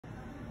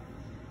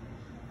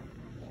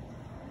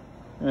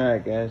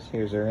Alright guys,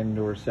 here's our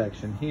indoor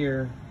section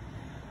here.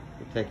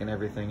 We're taking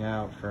everything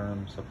out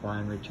from supply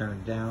and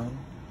return down.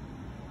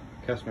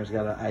 Customer's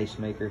got an ice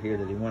maker here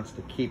that he wants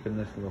to keep in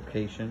this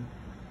location.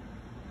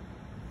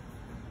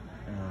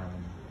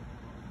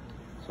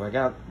 So we're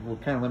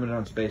kind of limited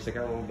on space. I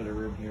got a little bit of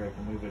room here. I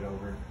can move it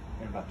over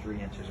in about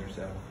 3 inches or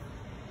so.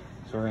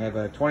 So we're gonna have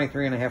a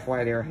 23.5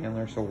 wide air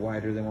handler, so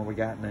wider than what we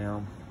got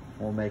now.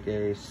 We'll make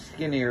a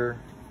skinnier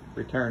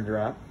return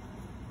drop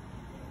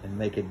and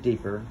make it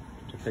deeper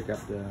to pick up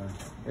the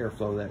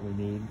airflow that we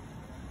need.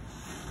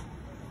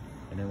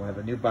 And then we'll have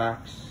a new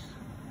box,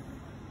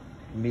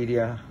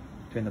 media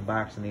between the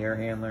box and the air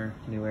handler,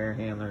 new air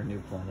handler, new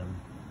plenum.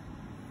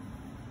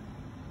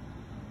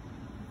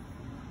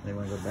 Then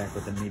we'll go back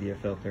with the media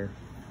filter.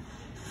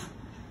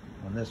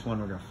 On this one,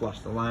 we're gonna flush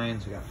the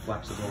lines. We got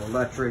flexible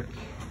electric.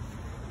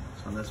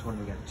 So on this one,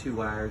 we got 2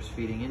 wires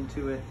feeding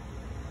into it.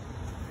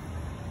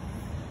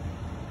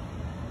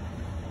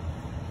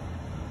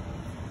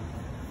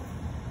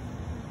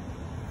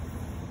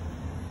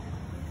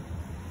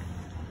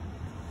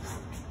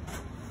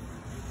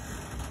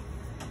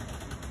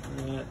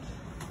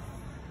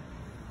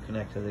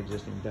 Connect to the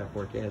existing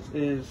ductwork as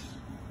is.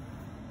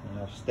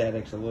 If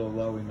static's a little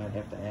low, we might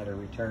have to add a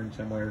return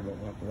somewhere, but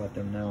we'll have to let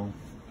them know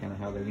kind of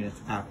how their unit's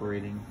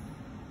operating.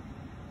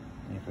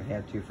 And if we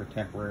had to for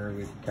temporary,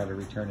 we could cut a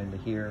return into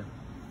here.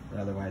 Or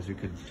otherwise, we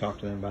could talk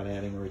to them about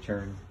adding a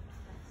return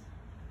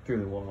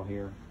through the wall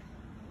here,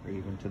 or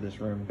even to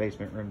this room,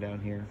 basement room down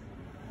here.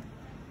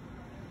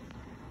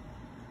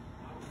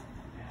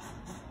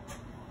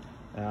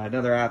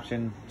 Another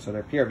option, so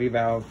their PRV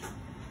valve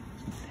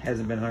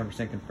hasn't been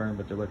 100% confirmed,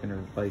 but they're looking to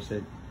replace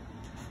it.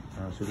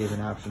 So we gave an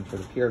option for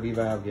the PRV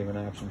valve, gave an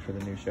option for the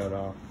new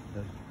shut-off.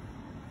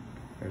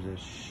 There's a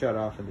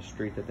shut-off in the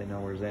street that they know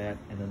where's at,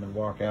 and then the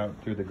walkout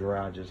through the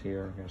garages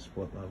here, we're gonna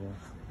split level.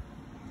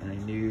 And a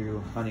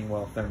new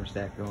Honeywell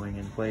thermostat going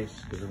in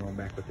place, because we're going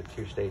back with the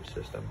 2-stage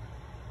system.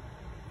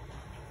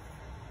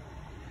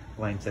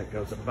 Line set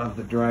goes above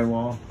the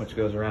drywall, which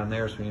goes around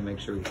there, so we need to make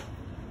sure we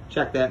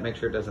check that, make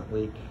sure it doesn't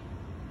leak.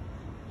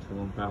 So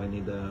we'll probably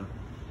need the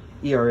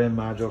ERM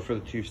module for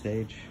the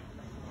 2-stage.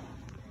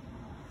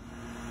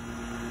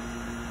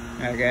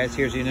 Alright guys,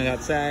 here's the unit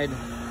outside.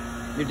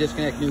 New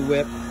disconnect, new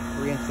whip.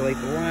 Reinsulate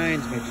the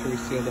lines, make sure we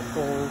seal the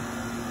hole.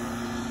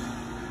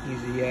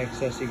 Easy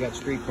access, you got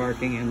street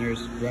parking and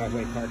there's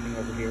driveway parking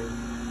over here.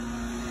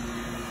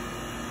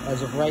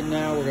 As of right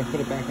now, we're gonna put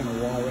it back on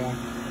a wall rack.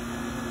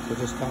 So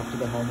just talk to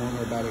the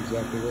homeowner about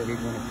exactly where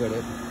he'd want to put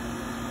it.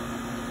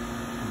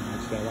 And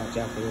just gotta watch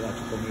out for the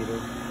electrical meter.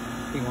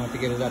 He wanted to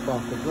get it up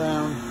off the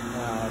ground.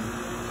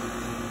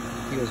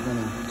 He was going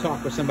to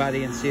talk with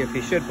somebody and see if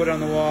he should put it on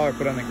the wall or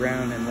put it on the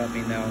ground and let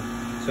me know.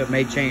 So it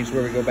may change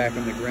where we go back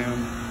on the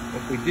ground.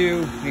 If we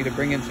do, we need to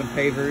bring in some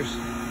pavers.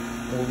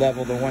 We'll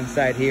level the one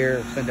side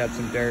here, send out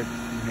some dirt,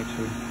 and make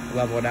sure we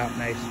level it out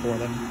nice for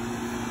them.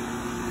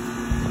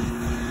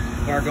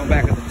 We are going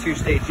back with the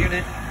 2-stage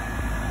unit.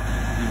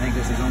 I think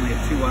this is only a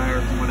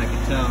 2-wire from what I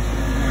can tell. So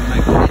we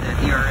might need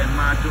that ERM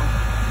module.